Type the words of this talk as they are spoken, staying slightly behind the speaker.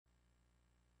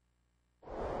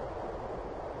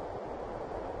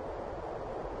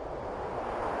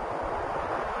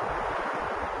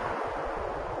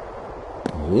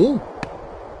Oh?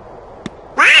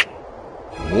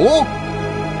 Oh?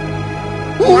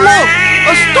 Oh, look!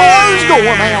 A star's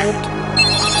going out!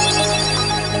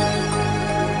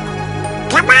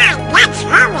 Come on, let's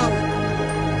hurry!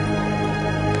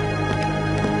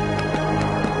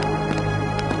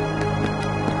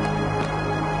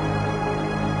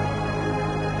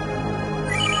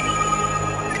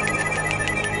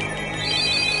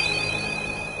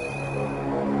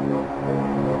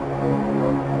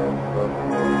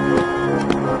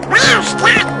 Where's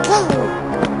that key?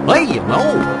 Hey, you know,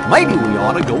 maybe we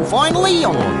ought to go find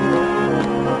Leon.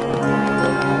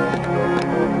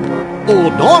 Oh,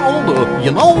 Donald,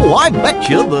 you know, I bet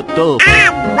you that,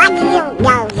 What do you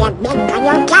know, you big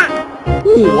palooka?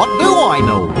 what do I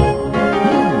know?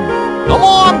 Come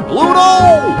on, Pluto!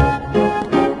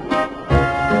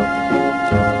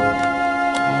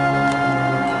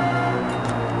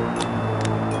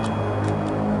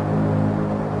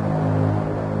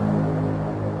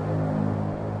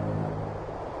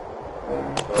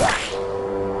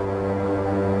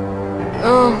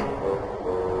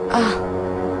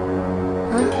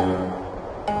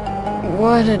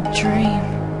 What a dream.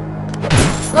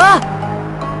 Ah!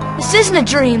 This isn't a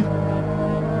dream!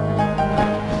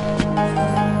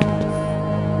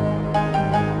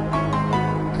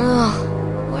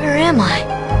 Ugh, where am I?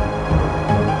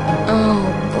 Oh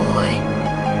boy.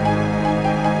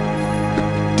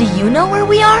 Do you know where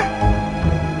we are?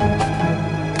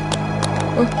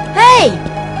 Hey!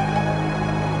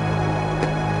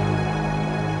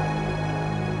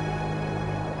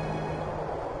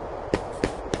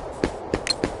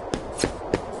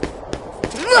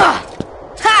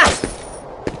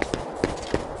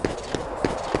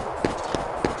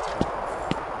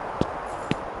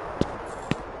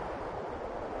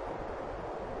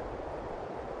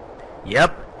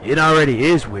 Yep, it already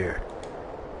is weird.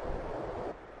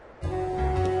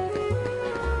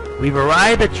 We've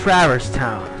arrived at Traverse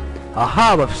Town, a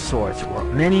hub of sorts where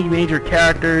many major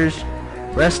characters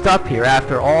rest up here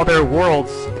after all their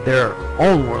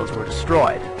own worlds were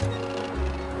destroyed.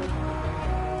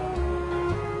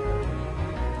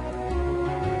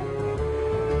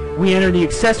 We enter the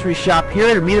accessory shop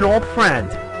here to meet an old friend.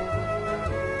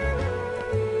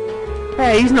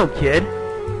 Hey, he's no kid.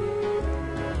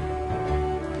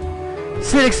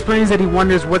 Sid explains that he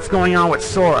wonders what's going on with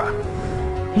Sora.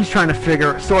 Sora's trying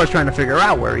to figure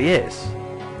out where he is.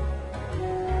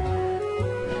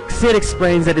 Sid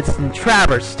explains that it's in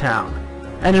Traverse Town.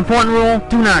 An important rule,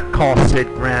 do not call Sid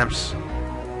Gramps.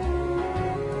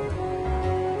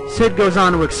 Sid goes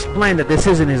on to explain that this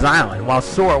isn't his island, while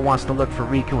Sora wants to look for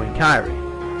Riku and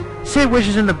Kairi. Sid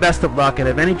wishes him the best of luck, and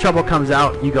if any trouble comes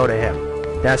out, you go to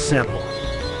him. That's simple.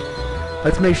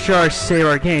 Let's make sure I save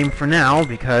our game for now,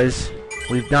 because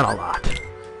we've done a lot.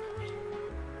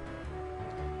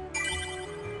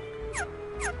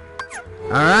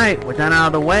 Alright, with that out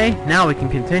of the way, now we can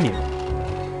continue.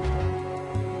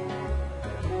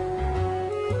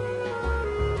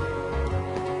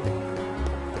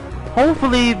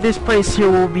 Hopefully this place here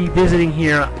will be visiting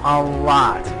here a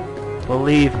lot.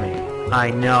 Believe me,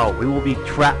 I know. We will be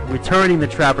returning to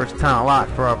Traverse Town a lot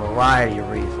for a variety of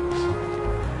reasons.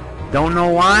 Don't know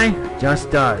why,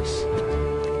 just does.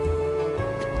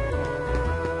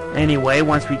 Anyway,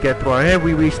 once we get through our head,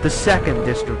 we reach the second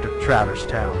district of Traverse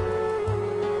Town.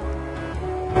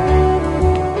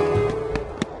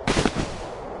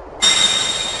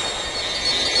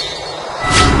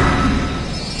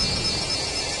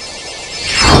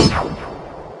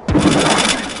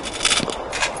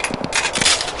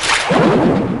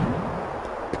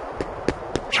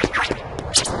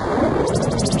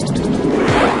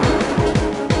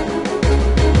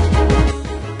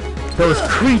 Those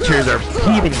creatures are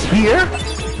even here?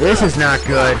 This is not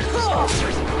good.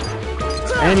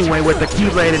 Anyway, with the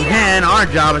Keyblade in hand, our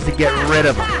job is to get rid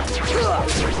of them.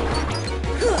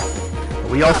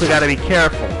 But we also gotta be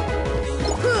careful.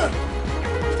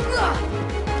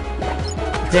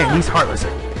 Dang, these Heartless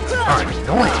are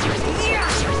annoying.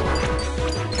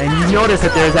 And you notice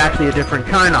that there's actually a different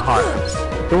kind of Heartless.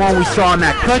 The one we saw in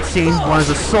that cutscene was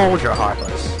a Soldier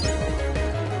Heartless.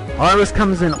 Heartless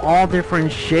comes in all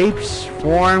different shapes,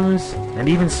 forms, and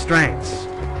even strengths.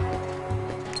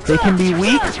 They can be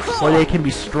weak, or they can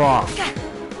be strong.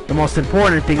 The most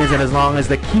important thing is that as long as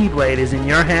the Keyblade is in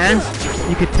your hands,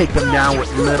 you can take them down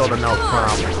with little to no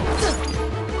problem.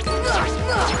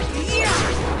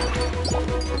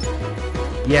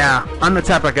 Yeah, I'm the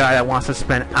type of guy that wants to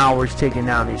spend hours taking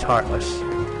down these Heartless.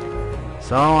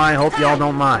 So I hope y'all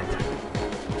don't mind.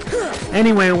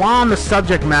 Anyway, while on the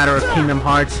subject matter of Kingdom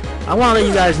Hearts, I want to let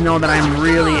you guys know that I'm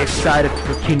really excited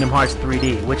for Kingdom Hearts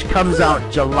 3D, which comes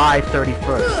out July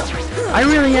 31st. I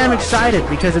really am excited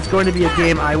because it's going to be a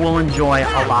game I will enjoy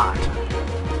a lot.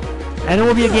 And it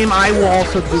will be a game I will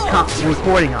also do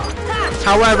recording on.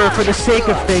 However, for the sake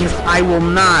of things, I will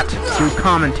not do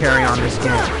commentary on this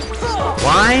game.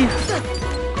 Why?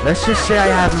 Let's just say I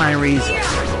have my reasons.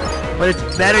 But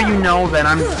it's better you know that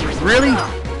I'm really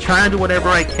trying to do whatever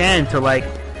I can to, like,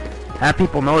 have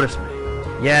people notice me.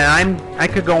 Yeah, I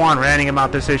could go on ranting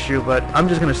about this issue, but I'm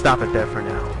just gonna stop it there for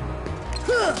now.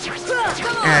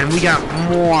 And we got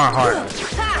more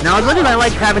Heartless. Now, as much as I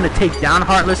like having to take down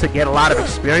Heartless to get a lot of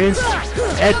experience,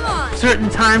 at certain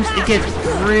times it gets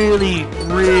really,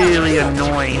 really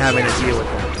annoying having to deal with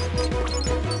them.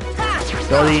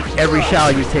 So every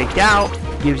shell you take out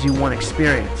gives you 1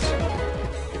 experience.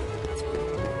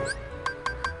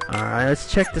 Alright, let's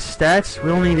check the stats. We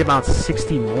only need about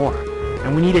 60 more.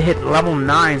 And we need to hit level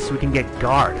 9 so we can get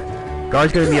Guard.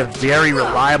 Guard's going to be a very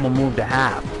reliable move to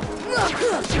have.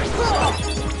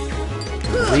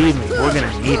 Believe me, we're going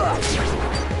to need it.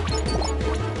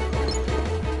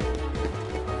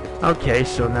 Okay,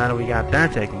 so now that we got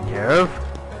that taken care of,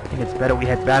 I think it's better we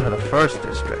head back to the first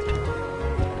district.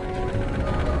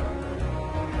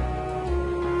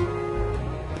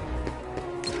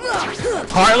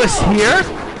 Heartless here?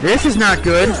 This is not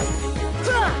good.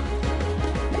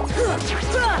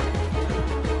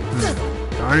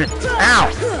 Darn it. Ow!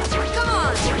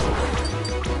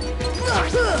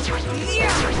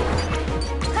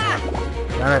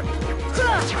 Got it.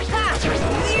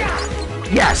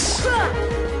 Yes!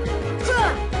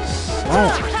 Oh,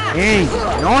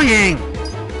 annoying!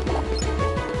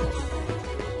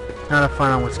 Now to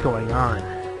find out what's going on.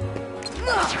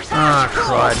 Ah,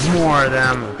 crud. More of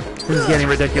them. This is getting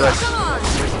ridiculous.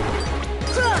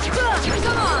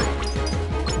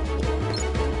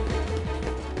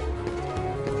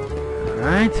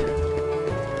 Alright.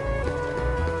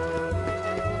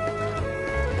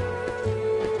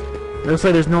 Looks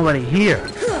like there's nobody here.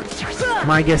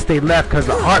 My guess they left because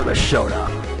the Heartless showed up.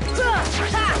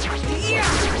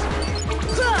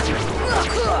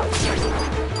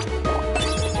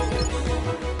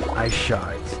 Ice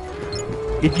shards.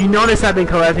 If you notice, I've been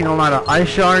collecting a lot of ice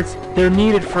shards. They're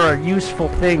needed for a useful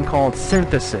thing called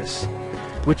synthesis,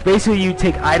 which basically you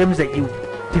take items that you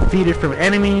defeated from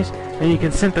enemies and you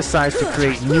can synthesize to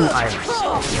create new items.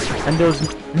 And those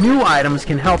new items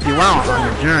can help you out on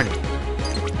your journey.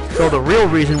 So the real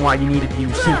reason why you need to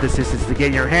use synthesis is to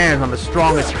get your hands on the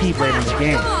strongest Keyblade in the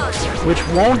game, which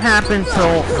won't happen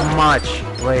till much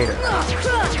later.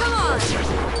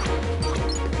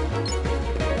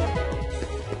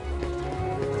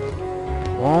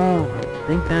 Well, I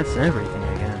think that's everything,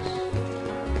 I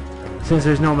guess. Since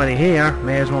there's nobody here,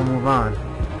 may as well move on.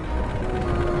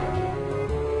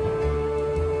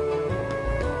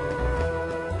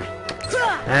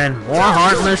 And more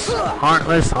Heartless,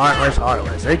 Heartless, Heartless,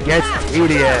 Heartless. It gets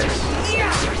tedious.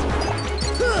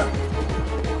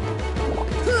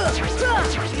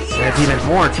 And it's even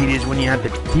more tedious when you have to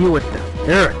deal with them.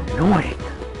 They're annoying.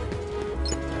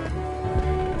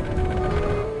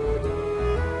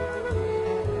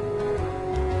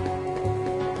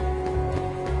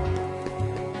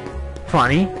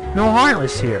 Funny, no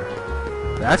Heartless here.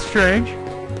 That's strange.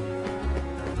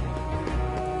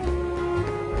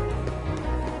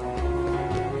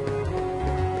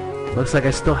 Looks like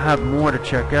I still have more to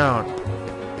check out.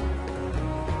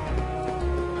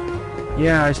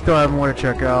 Yeah, I still have more to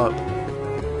check out.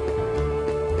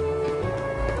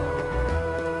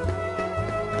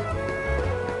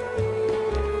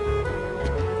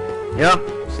 Yep,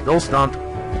 still stumped.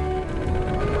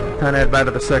 Time to head back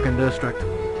to the second district.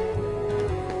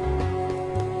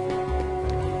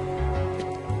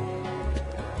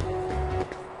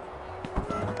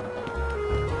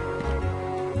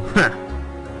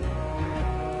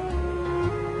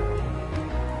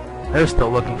 They're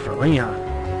still looking for Leon.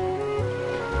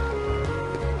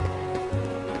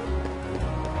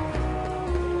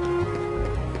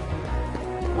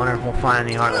 Wonder if we'll find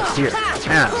any Heartless here.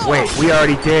 Yeah, wait, we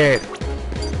already did.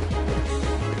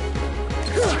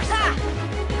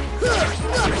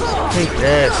 Take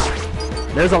this.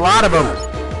 There's a lot of them.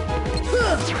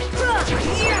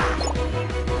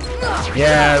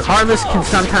 Yeah, Heartless can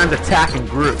sometimes attack in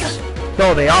groups.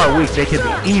 Though they are weak, they can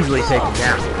be easily taken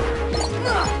down.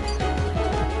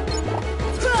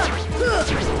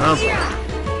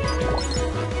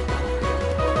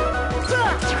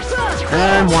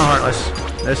 And more Heartless.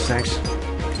 This stinks.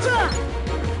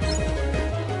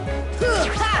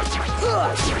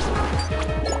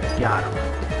 Got him.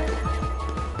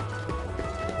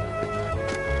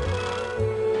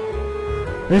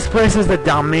 This place is the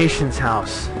Dalmatian's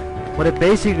house. What it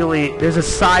basically, there's a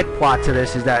side plot to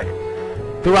this, is that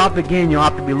throughout the game you'll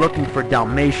have to be looking for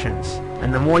Dalmatians,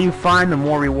 and the more you find, the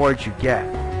more rewards you get.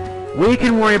 We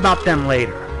can worry about them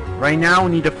later. Right now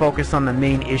we need to focus on the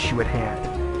main issue at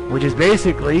hand, which is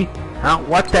basically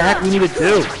what the heck we need to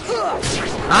do.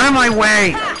 Out of my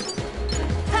way!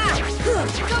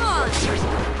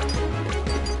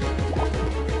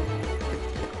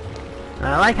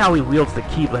 I like how he wields the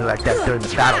keyblade like that during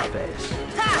the battle phase.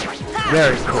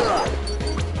 Very cool.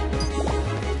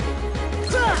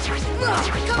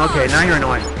 Okay, now you're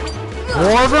annoying.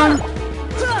 More of them?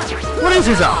 What is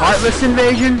this, a Heartless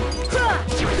invasion?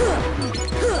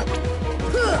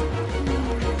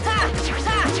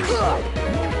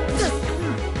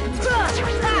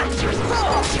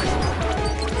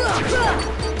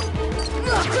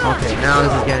 Okay, now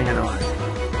this is getting annoying.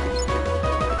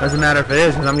 Doesn't matter if it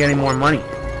is, because I'm getting more money.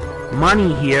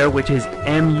 Money here, which is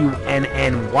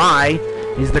M-U-N-N-Y,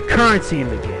 is the currency in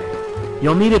the game.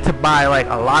 You'll need it to buy, like,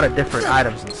 a lot of different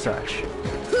items and such.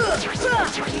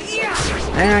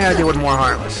 And I gotta deal with more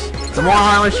Heartless. The more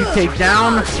Heartless you take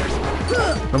down,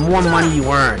 the more money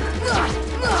you earn.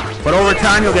 But over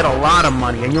time, you'll get a lot of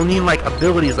money, and you'll need, like,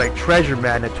 abilities like Treasure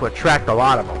Magnet to attract a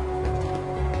lot of them.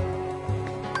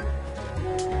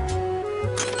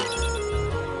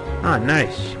 Ah,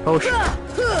 nice. Potion.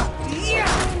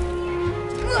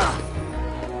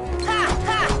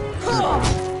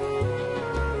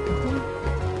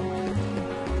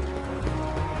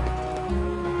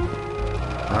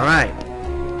 Alright.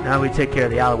 Now we take care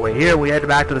of the alleyway here. We head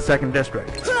back to the second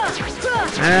district.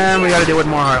 And we gotta deal with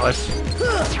more Heartless.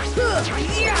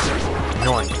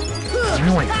 Annoying.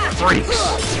 Annoying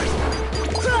freaks.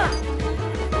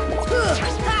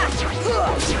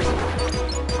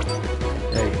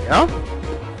 There you go.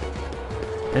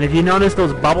 And if you notice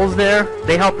those bubbles there,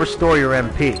 they help restore your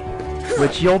MP,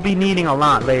 which you'll be needing a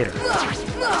lot later.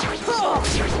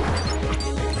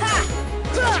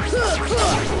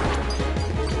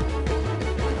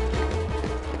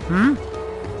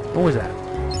 What was that?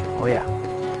 Oh yeah.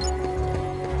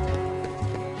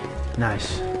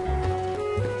 Nice.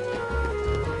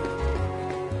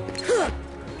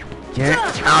 Get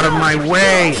out of my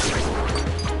way!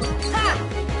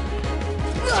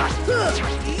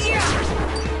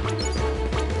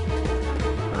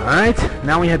 Alright,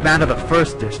 now we head back to the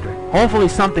first district. Hopefully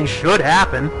something should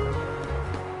happen.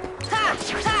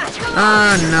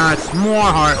 Ah, nuts. More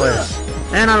Heartless.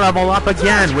 And I level up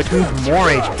again, which means more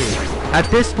HP. At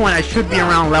this point, I should be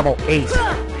around level 8.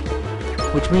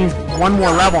 Which means one more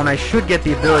level and I should get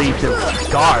the ability to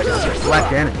guard and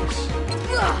deflect enemies.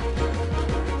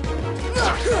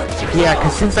 Yeah,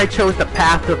 because since I chose the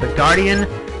path of the Guardian,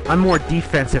 I'm more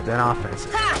defensive than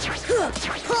offensive.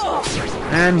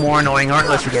 And more annoying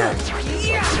Heartless again.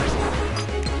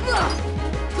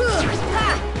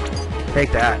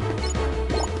 Take that.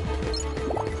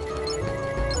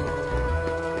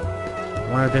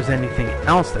 I wonder if there's anything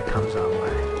else that comes our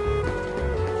way.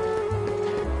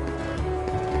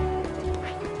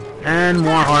 And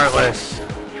more Heartless.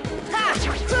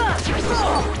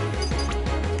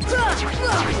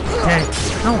 Dang,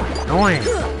 so annoying.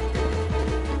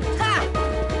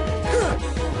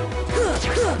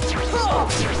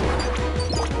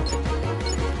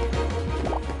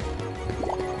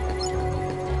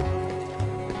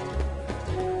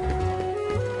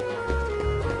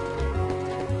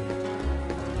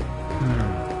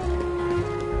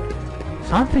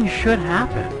 Something should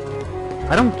happen.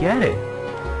 I don't get it.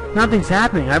 Nothing's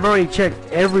happening. I've already checked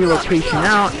every location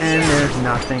out and there's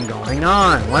nothing going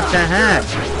on. What the heck?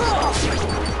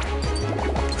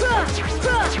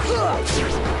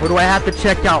 What, do I have to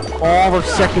check out all of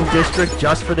 2nd District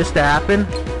just for this to happen?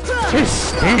 This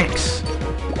stinks.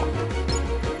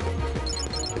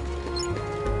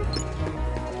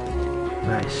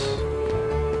 Nice.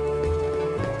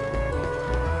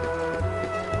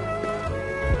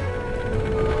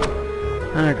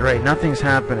 Ah, great. Nothing's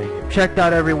happening. Checked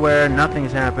out everywhere,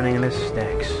 nothing's happening, and this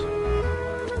stinks.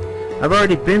 I've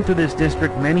already been through this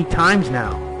district many times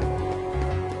now.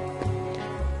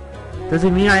 Does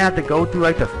it mean I have to go through,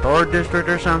 like, the 3rd district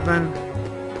or something?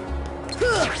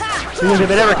 Because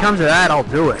if it ever comes to that, I'll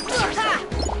do it.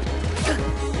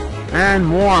 And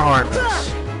more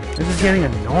Heartless. This is getting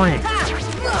annoying.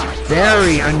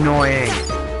 Very annoying.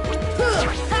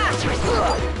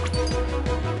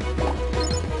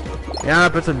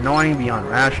 Yep, it's annoying beyond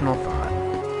rational thought.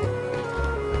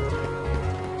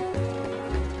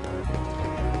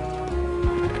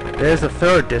 There's the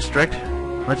 3rd district.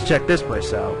 Let's check this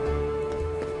place out.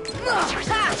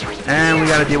 And we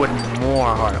gotta deal with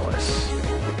more Heartless.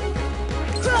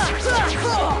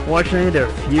 Fortunately, they're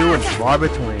few and far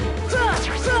between.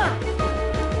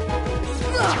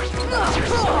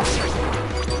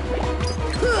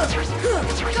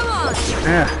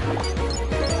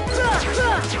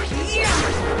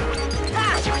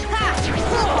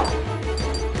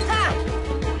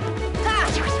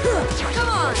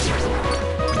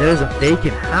 There's a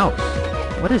vacant house.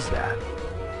 What is that?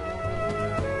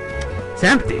 It's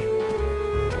empty.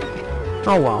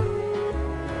 Oh well.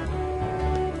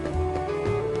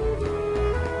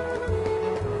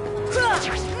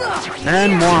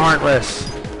 And more Heartless.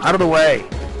 Out of the way.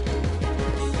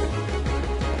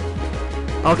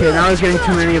 Okay, now he's getting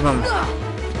too many of them.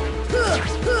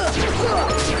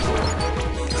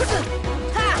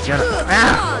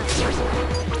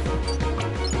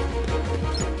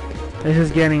 This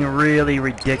is getting really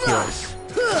ridiculous.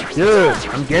 Dude,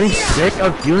 I'm getting sick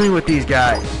of dealing with these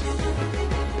guys.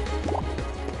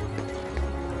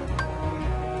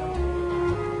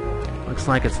 Looks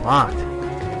like it's locked.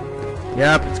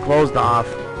 Yep, it's closed off.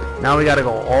 Now we gotta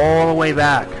go all the way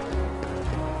back.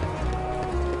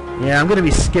 Yeah, I'm gonna be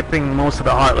skipping most of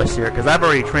the Heartless here, because I've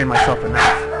already trained myself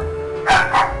enough.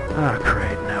 Oh,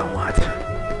 great, now what?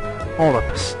 Hold up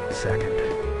a second.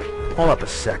 Hold up a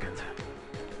second.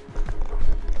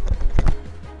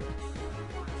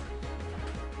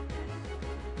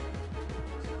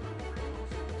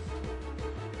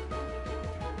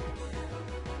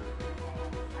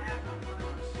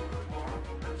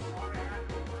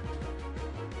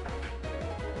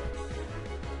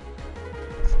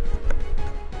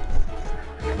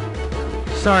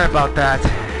 Sorry about that.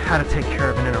 Had to take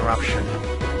care of an interruption.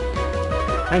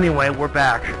 Anyway, we're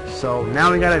back. So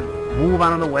now we gotta move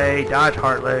out of the way, dodge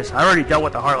Heartless. I already dealt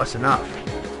with the Heartless enough.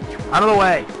 Out of the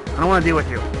way. I don't want to deal with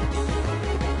you.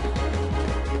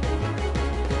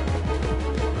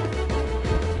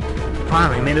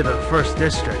 Finally made it to the first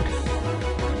district.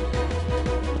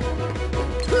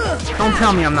 Don't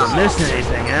tell me I'm not missing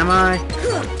anything, am I?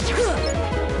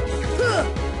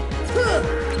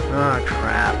 Oh,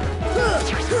 crap.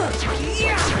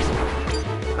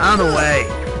 Out of the way.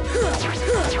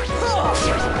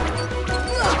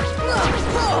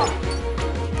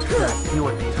 Deal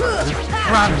with these ones. This is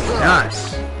driving me nuts.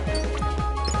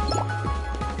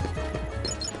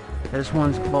 This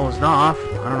one's closed off.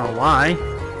 I don't know why.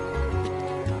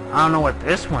 I don't know what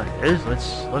this one is.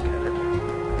 Let's look at it.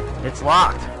 It's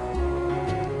locked.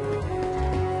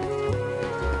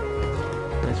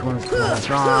 This one's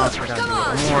closed off. I gotta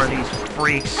do more of these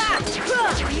freaks.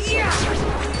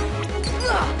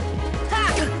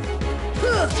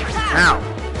 Ow!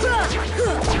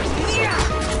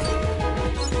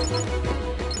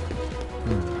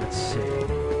 Let's see.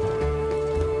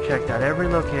 Checked out every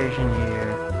location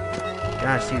here.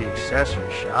 Gotta see the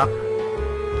accessory shop.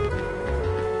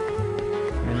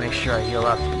 Let me make sure I heal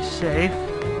up to be safe.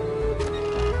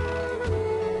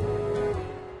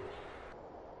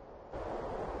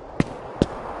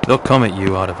 They'll come at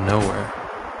you out of nowhere.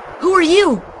 Who are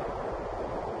you?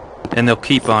 And they'll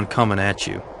keep on coming at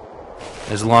you,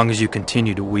 as long as you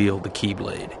continue to wield the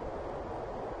Keyblade.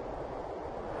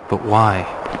 But why?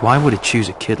 Why would it choose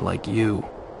a kid like you?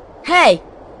 Hey,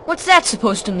 what's that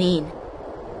supposed to mean?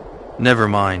 Never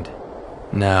mind.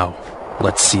 Now,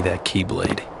 let's see that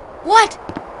Keyblade. What?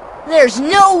 There's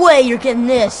no way you're getting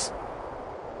this.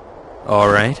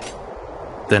 Alright,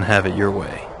 then have it your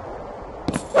way.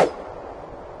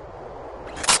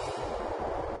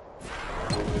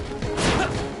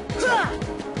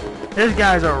 This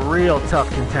guy's a real tough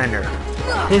contender.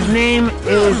 His name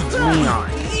is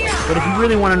Leon. But if you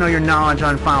really want to know your knowledge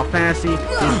on Final Fantasy,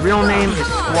 his real name is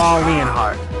Squall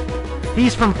Leonhardt.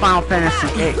 He's from Final Fantasy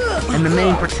VIII, and the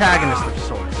main protagonist of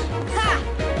sorts.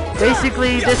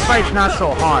 Basically, this fight's not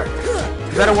so hard.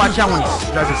 You better watch out when he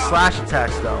does his slash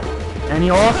attacks, though. And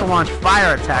he'll also launch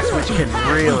fire attacks, which can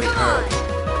really hurt.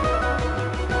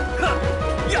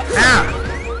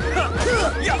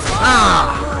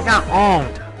 Ah! I got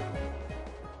owned.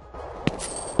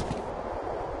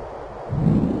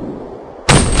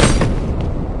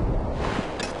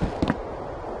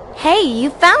 Hey, you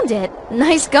found it.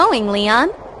 Nice going, Leon.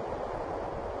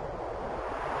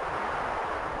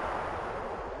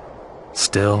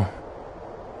 Still,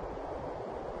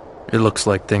 it looks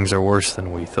like things are worse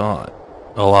than we thought.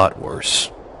 A lot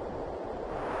worse.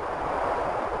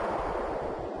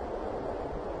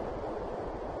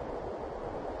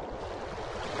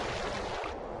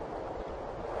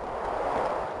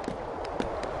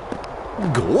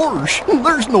 Gosh,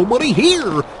 there's nobody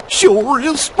here. Sure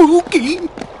is spooky.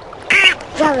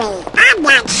 Actually, I'm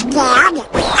not scared.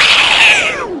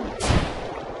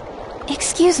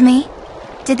 Excuse me.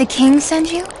 Did the king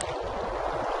send you?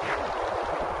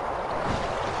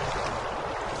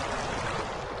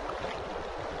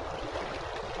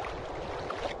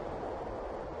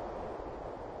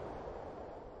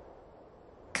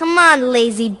 on,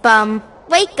 lazy bum.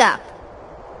 Wake up.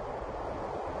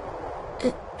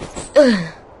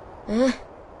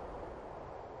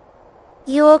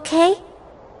 You okay?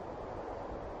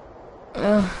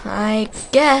 I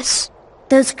guess.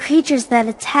 Those creatures that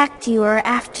attacked you are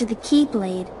after the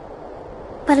Keyblade.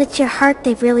 But it's your heart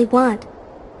they really want,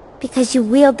 because you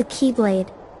wield the Keyblade.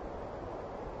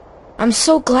 I'm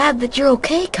so glad that you're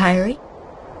okay, Kairi.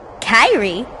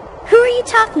 Kairi? Who are you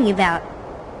talking about?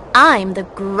 I'm the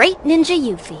great ninja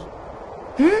Yuffie.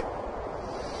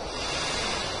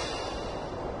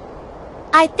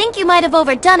 I think you might have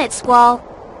overdone it, Squall.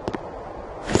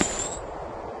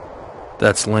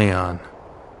 That's Leon.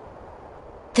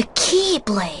 The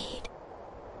Keyblade.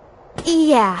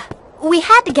 Yeah, we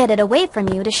had to get it away from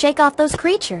you to shake off those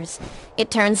creatures.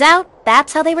 It turns out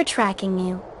that's how they were tracking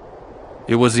you.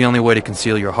 It was the only way to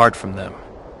conceal your heart from them.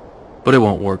 But it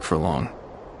won't work for long.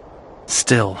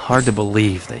 Still, hard to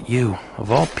believe that you,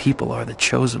 of all people, are the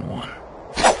chosen one.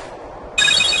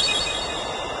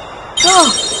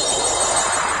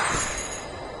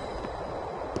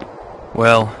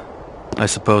 Well, I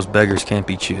suppose beggars can't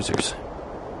be choosers.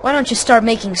 Why don't you start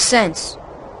making sense?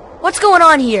 What's going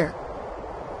on here?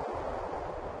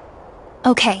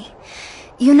 Okay,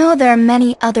 you know there are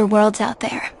many other worlds out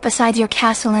there, besides your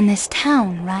castle and this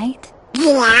town, right?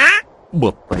 Yeah?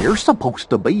 But they're supposed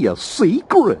to be a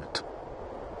secret.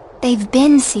 They've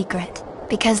been secret,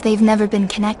 because they've never been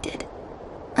connected.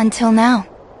 Until now.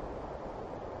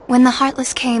 When the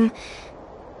Heartless came,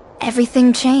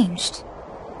 everything changed.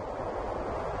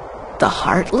 The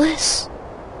Heartless?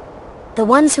 The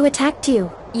ones who attacked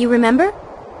you, you remember?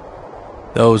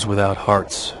 Those without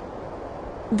hearts.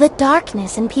 The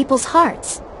darkness in people's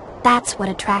hearts. That's what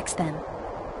attracts them.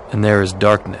 And there is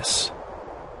darkness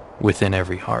within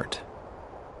every heart.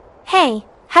 Hey,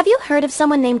 have you heard of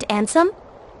someone named Ansem?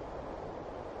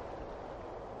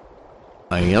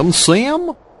 And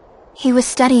Sam? He was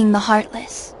studying the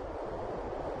Heartless.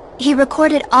 He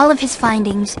recorded all of his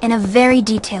findings in a very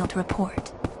detailed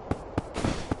report.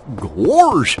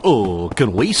 Gosh,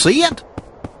 can we see it?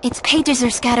 Its pages are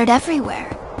scattered everywhere.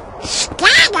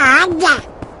 Scattered?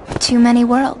 Too many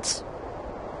worlds.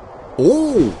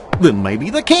 Oh, then maybe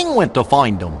the king went to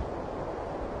find them.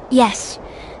 Yes,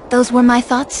 those were my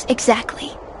thoughts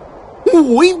exactly.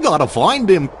 We've got to find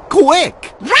him,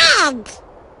 quick! Red!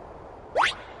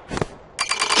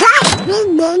 Trust me,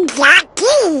 Ninja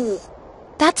Key!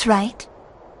 That's right.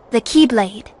 The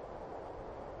Keyblade.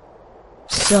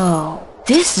 So,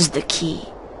 this is the key.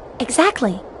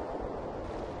 Exactly.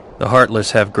 The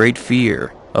Heartless have great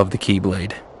fear of the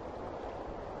Keyblade.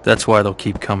 That's why they'll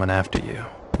keep coming after you,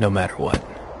 no matter what.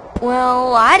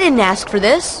 Well, I didn't ask for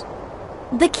this.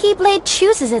 The Keyblade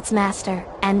chooses its master,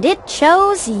 and it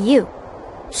chose you.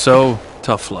 So,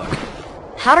 tough luck.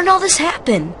 How did all this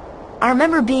happen? I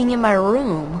remember being in my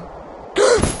room.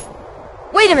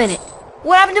 Wait a minute!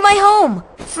 What happened to my home?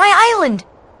 My island?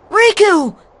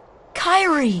 Riku!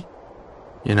 Kairi!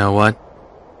 You know what?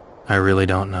 I really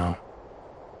don't know.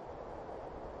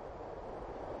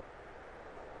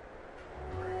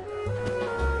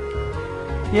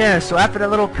 Yeah, so after that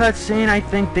little cutscene, I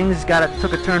think things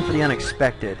took a turn for the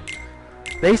unexpected.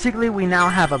 Basically, we now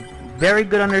have a very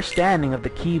good understanding of the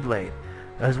Keyblade,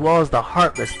 as well as the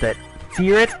Heartless that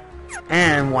fear it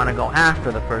and want to go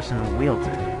after the person who wields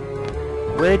it.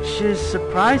 Which is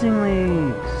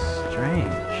surprisingly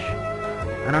strange.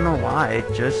 I don't know why,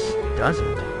 it just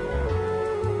doesn't.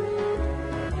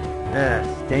 Yeah,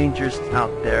 it's dangerous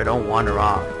out there, don't wander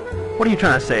off. What are you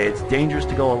trying to say, it's dangerous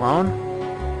to go alone?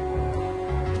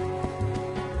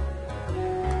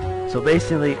 So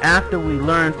basically, after we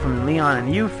learned from Leon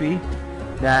and Yuffie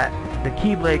that the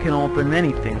Keyblade can open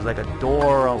many things, like a door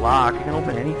or a lock, it can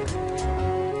open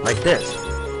anything. Like this.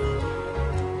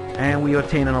 And we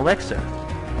obtain an elixir.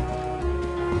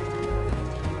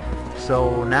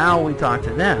 So now we talk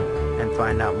to them and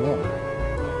find out more.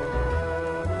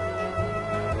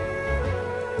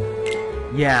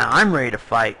 Yeah, I'm ready to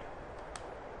fight.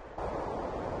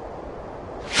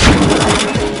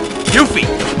 Yuffie,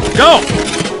 go!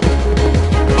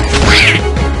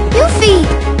 Yuffie!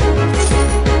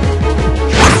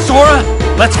 Sora,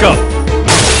 let's go!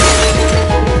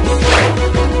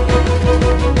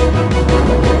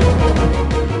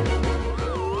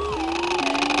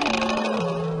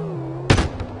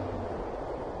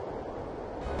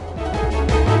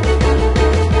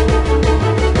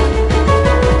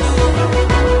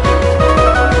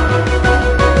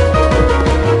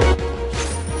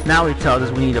 Now he tells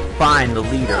us we need to find the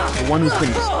leader, the one who's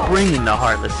been bringing the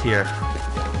Heartless here.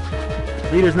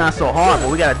 Leader's not so hard, but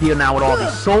we gotta deal now with all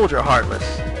these soldier Heartless.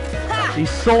 These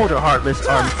soldier heartless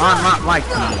are not like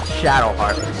the shadow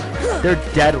heartless. They're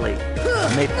deadly,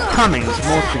 and they come in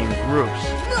mostly in groups.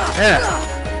 Yeah.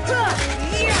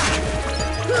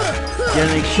 You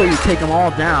gotta make sure you take them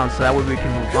all down so that way we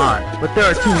can move on. But there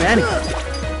are too many.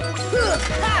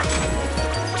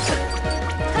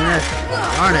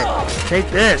 Darn it. Take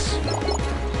this.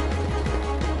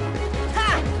 I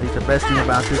think the best thing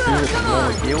about this is that the more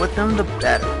we deal with them, the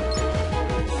better.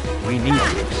 We need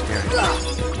the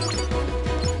experience.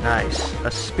 Nice.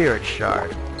 A spirit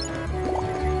shard.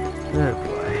 Oh boy.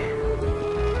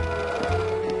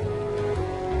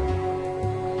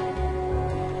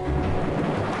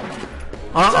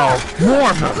 Uh-oh. More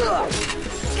of them.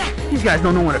 These guys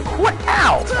don't know when to quit.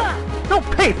 Ow! Don't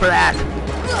pay for that!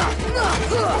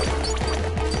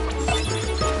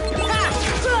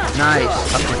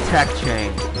 Nice. A protect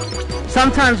chain.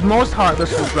 Sometimes most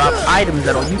Heartless will drop items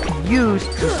that you can use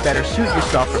to better suit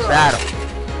yourself for battle.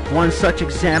 One such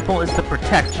example is the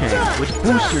protect chain, which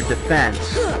boosts your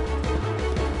defense.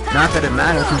 Not that it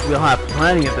matters since we'll have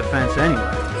plenty of defense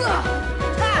anyway.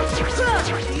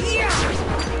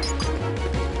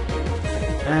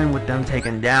 And with them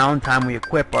taken down, time we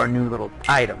equip our new little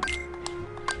item.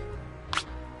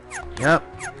 Yep.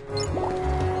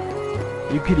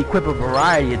 You could equip a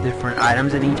variety of different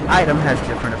items, and each item has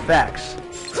different effects.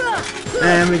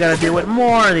 And we gotta deal with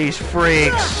more of these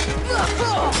freaks.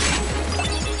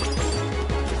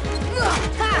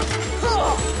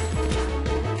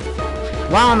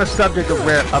 While on the subject of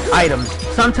items,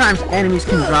 sometimes enemies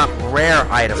can drop rare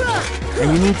items,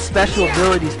 and you need special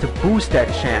abilities to boost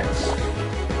that chance.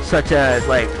 Such as,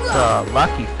 like, the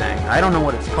lucky thing. I don't know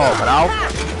what it's called, but I'll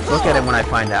look at it when I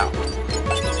find out.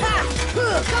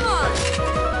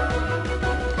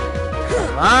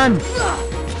 Come on!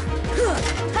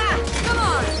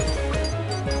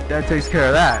 That takes care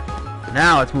of that.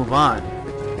 Now let's move on.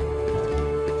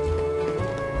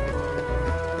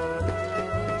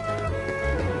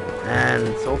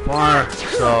 And so far,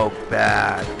 so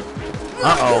bad.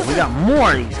 Uh-oh, we got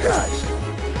more of these guys.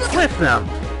 Flip them!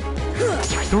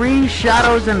 3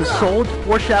 shadows and a soldier?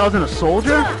 4 shadows and a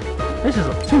soldier? This is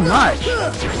too much.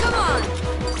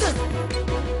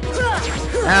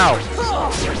 Ow.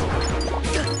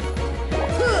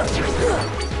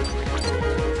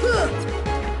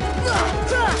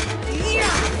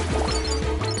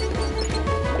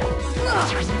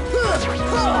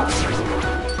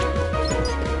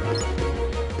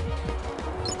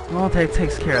 Well, that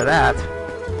takes care of that.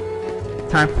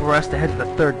 Time for us to head to the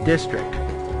 3rd district.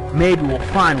 Maybe we'll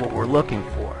find what we're looking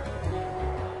for.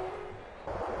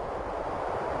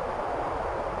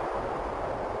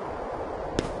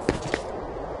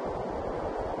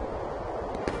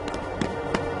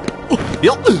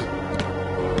 Yep.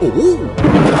 Oh.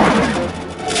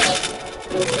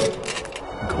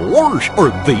 Gosh,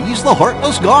 are these the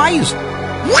Heartless guys?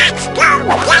 Let's go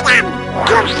get them!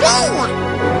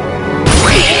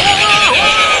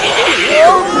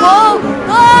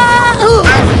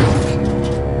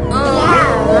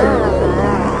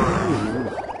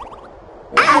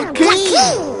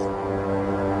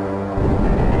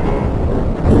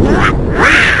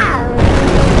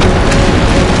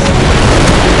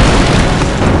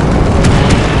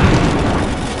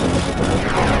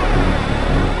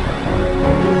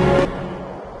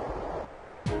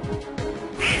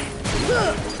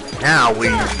 Now we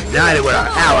united with our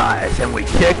allies and we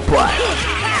kick butt.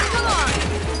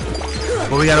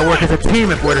 But we gotta work as a team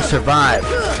if we're to survive.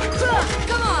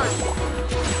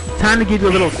 Time to give you a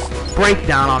little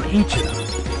breakdown on each of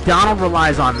them. Donald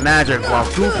relies on magic while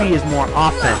Goofy is more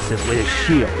offensive with his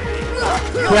shield.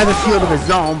 He has a shield of his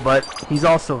own, but he's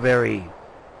also very...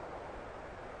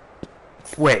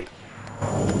 Wait.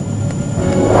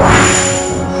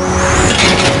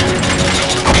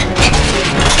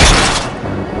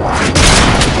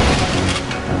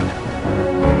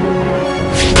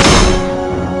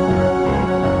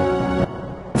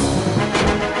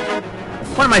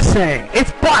 What am I saying?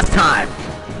 It's boss time!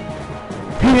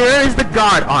 Here is the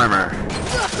guard armor.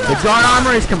 The guard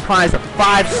armor is comprised of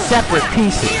 5 separate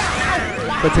pieces,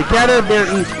 but together they're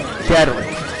each deadly.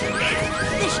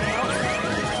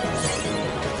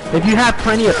 If you have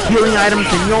plenty of healing items,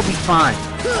 then you'll be fine.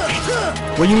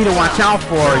 What you need to watch out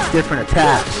for is different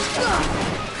attacks.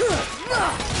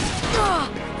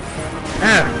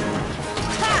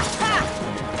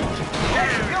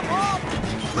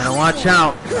 Better watch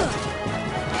out.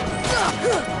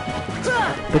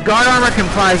 The guard armor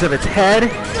comprised of its head,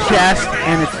 chest,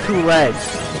 and its 2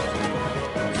 legs.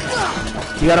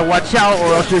 You gotta watch out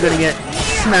or else you're gonna get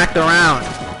smacked around.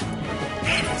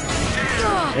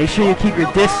 Make sure you keep your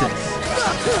distance.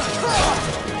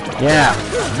 Yeah.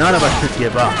 none of us should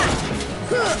give up.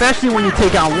 Especially when you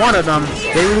take out one of them,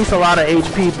 they release a lot of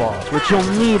HP balls, which you'll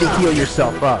need to heal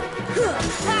yourself up.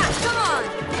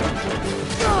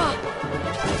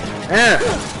 Yeah.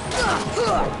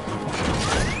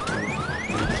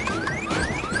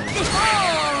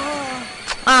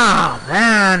 Oh,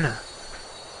 man.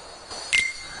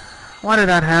 Why did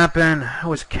that happen? I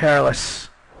was careless.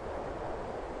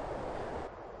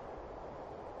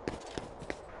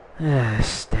 This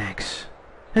stinks.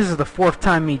 This is the 4th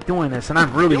time me doing this, and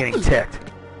I'm really getting ticked.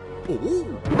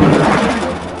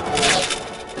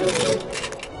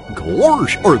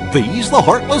 Gosh, are these the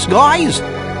Heartless guys?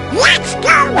 Let's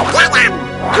go get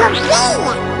them!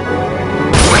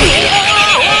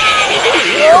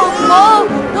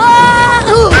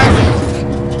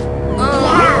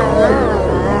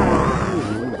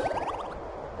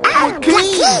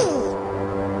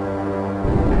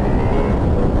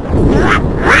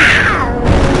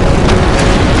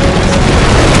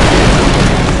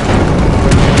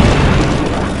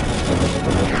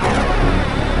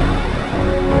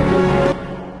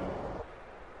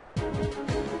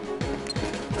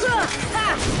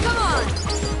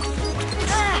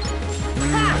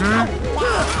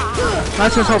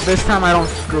 Let's just hope this time I don't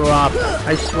screw up.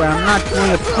 I swear, I'm not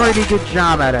doing a pretty good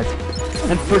job at it.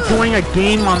 And for doing a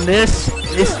game on this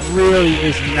really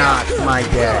is not my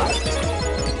day.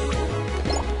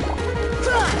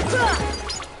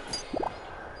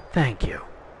 Thank you.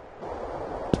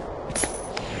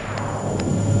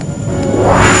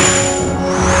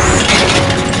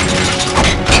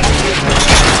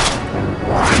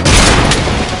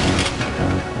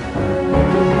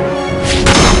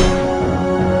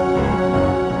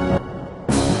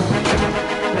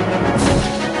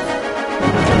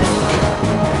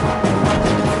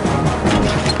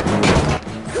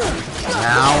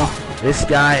 This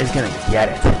guy is gonna get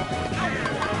it.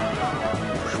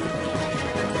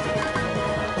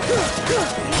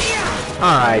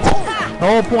 Alright. The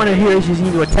whole point of here is you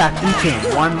need to attack each of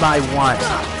them one by one.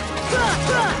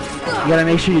 You gotta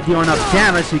make sure you deal enough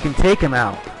damage so you can take him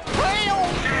out.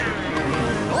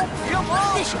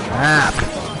 Crap.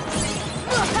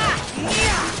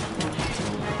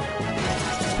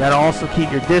 Gotta also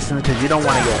keep your distance because you don't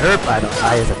want to get hurt by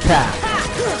his attack.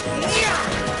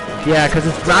 Yeah, because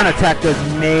his ground attack does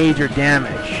major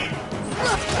damage.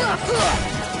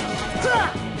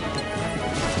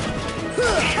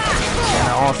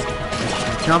 And also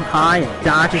jump high and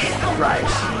dodge his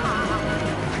strikes.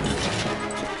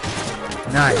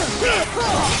 Nice.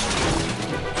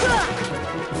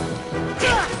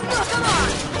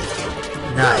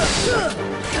 Nice.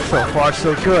 So far,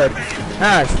 so good.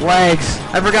 Ah, his legs.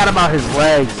 I forgot about his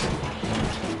legs.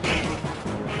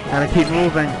 Gotta keep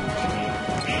moving.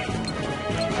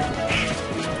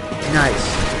 Nice.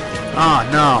 Oh,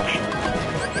 no.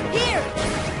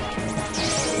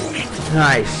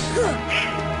 Nice.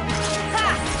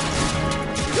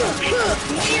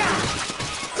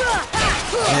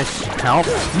 This help.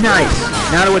 Nice.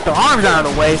 Now that with the arms out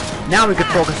of the way, now we can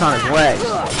focus on his legs.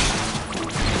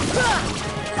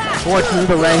 Fortunately,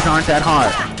 the legs aren't that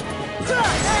hard.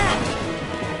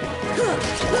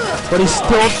 But he's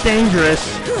still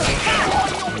dangerous.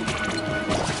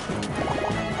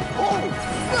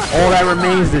 All that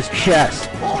remains is his chest.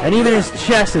 And even his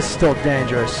chest is still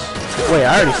dangerous. Wait,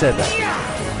 I already said that.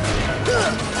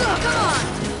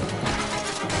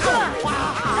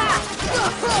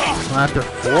 So after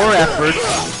 4 efforts,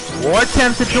 4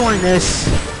 attempts at doing this,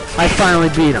 I finally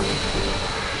beat him.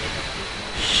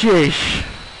 Sheesh.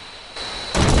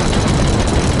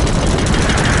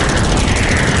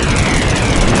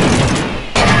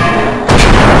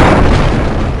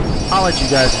 I'll let you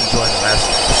guys enjoy the rest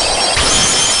of this.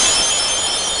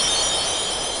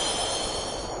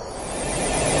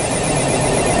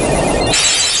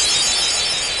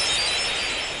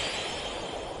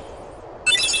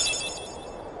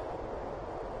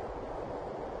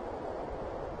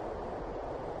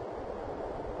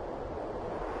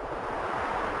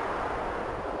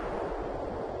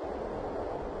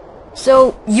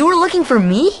 So, you were looking for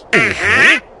me?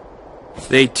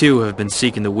 They too have been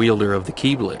seeking the wielder of the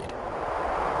Keyblade.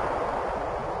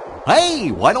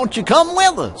 Hey, why don't you come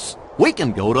with us? We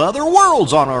can go to other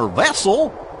worlds on our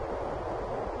vessel.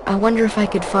 I wonder if I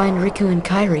could find Riku and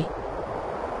Kairi.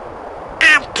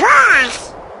 Of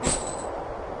course!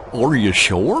 Are you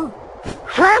sure?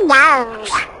 Who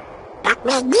knows? But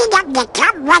we need them to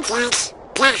come with us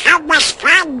to help us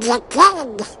find the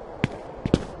kid.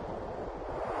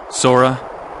 Sora,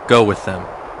 go with them.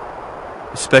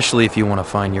 Especially if you want to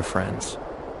find your friends.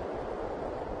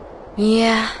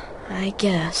 Yeah, I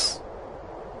guess.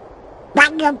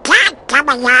 But you can't go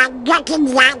come along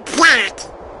looking like that.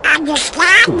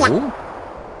 Understand? Oh?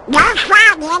 No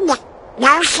frowning,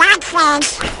 no sad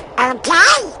face,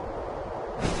 okay?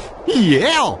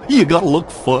 Yeah, you gotta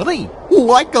look funny,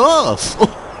 like us.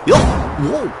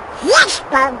 Whoa. Yes,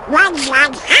 but ones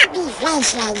like happy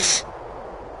faces.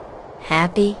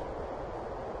 Happy?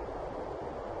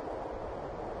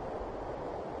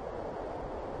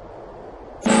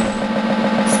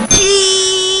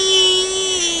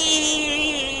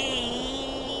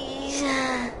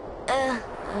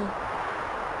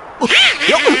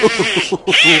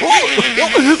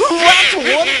 That's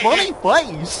one funny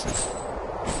face.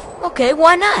 Okay,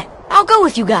 why not? I'll go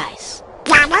with you guys.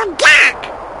 Double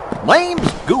duck.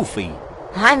 Name's Goofy.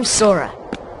 I'm Sora.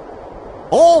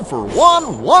 All for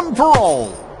one, one for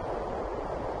all.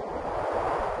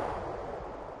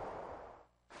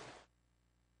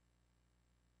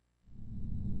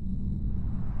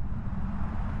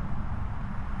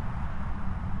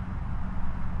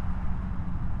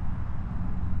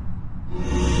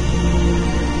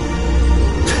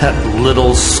 That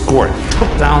little squirt took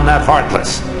down that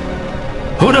Heartless.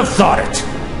 Who'd have thought it?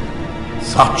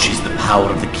 Such is the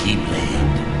power of the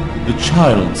Keyblade. The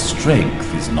child's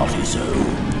strength is not his own.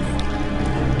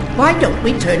 Why don't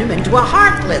we turn him into a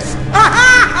Heartless?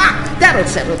 That'll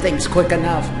settle things quick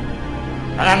enough.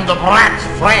 And the brat's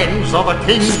friends are the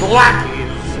king's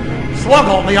lackeys. Slug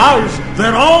on the eyes,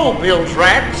 they're all bilge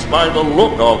rats by the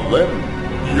look of them.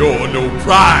 You're no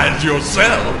prize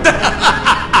yourself.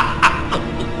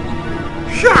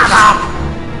 Shut up!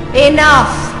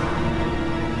 Enough!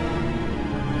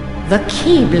 The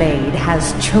Keyblade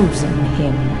has chosen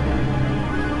him.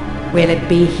 Will it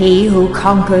be he who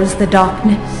conquers the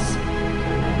darkness?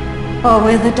 Or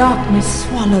will the darkness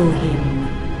swallow him?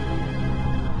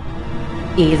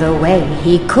 Either way,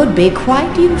 he could be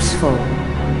quite useful.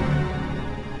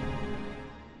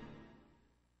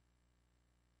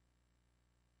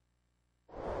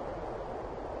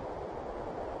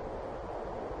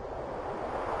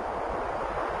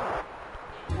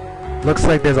 Looks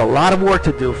like there's a lot of work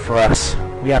to do for us.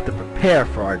 We have to prepare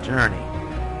for our journey.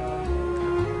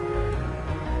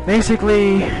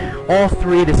 Basically, all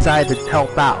three decided to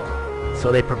help out,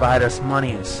 so they provide us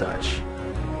money and such.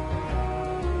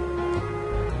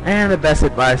 And the best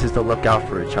advice is to look out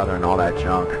for each other and all that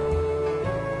junk.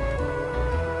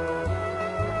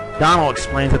 Donald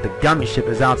explains that the gummy ship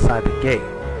is outside the gate.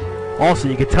 Also,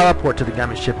 you can teleport to the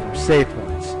gummy ship from safe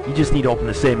points. You just need to open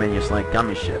the save menu select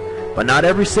gummy ship. But not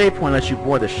every save point lets you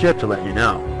board the ship to let you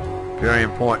know. Very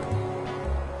important.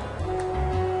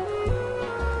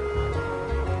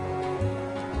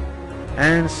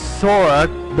 And Sora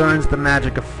learns the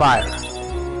magic of fire,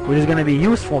 which is going to be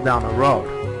useful down the road.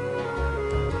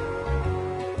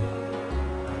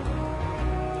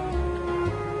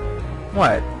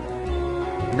 What?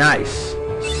 Nice.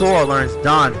 Sora learns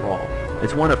dodge roll.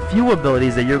 It's one of few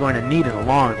abilities that you're going to need in the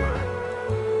long run.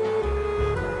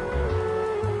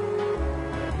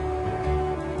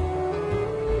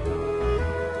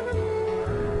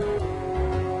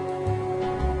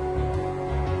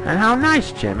 And how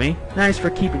nice, Jimmy. Nice for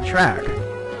keeping track.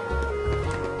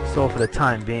 So for the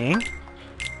time being...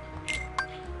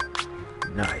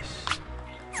 Nice.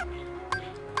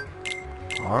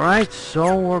 Alright,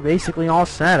 so we're basically all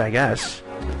set, I guess.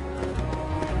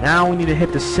 Now we need to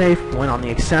hit the save point on the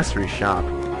accessory shop.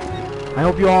 I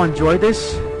hope you all enjoyed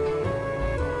this.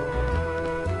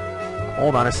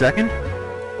 Hold on a second.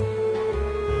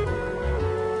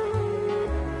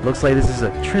 Looks like this is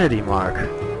a Trinity mark.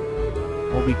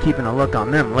 We'll be keeping a look on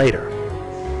them later.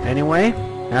 Anyway,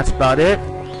 that's about it.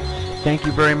 Thank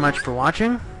you very much for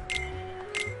watching.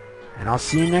 And I'll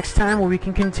see you next time where we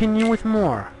can continue with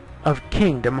more of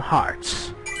Kingdom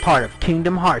Hearts. Part of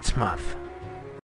Kingdom Hearts Month.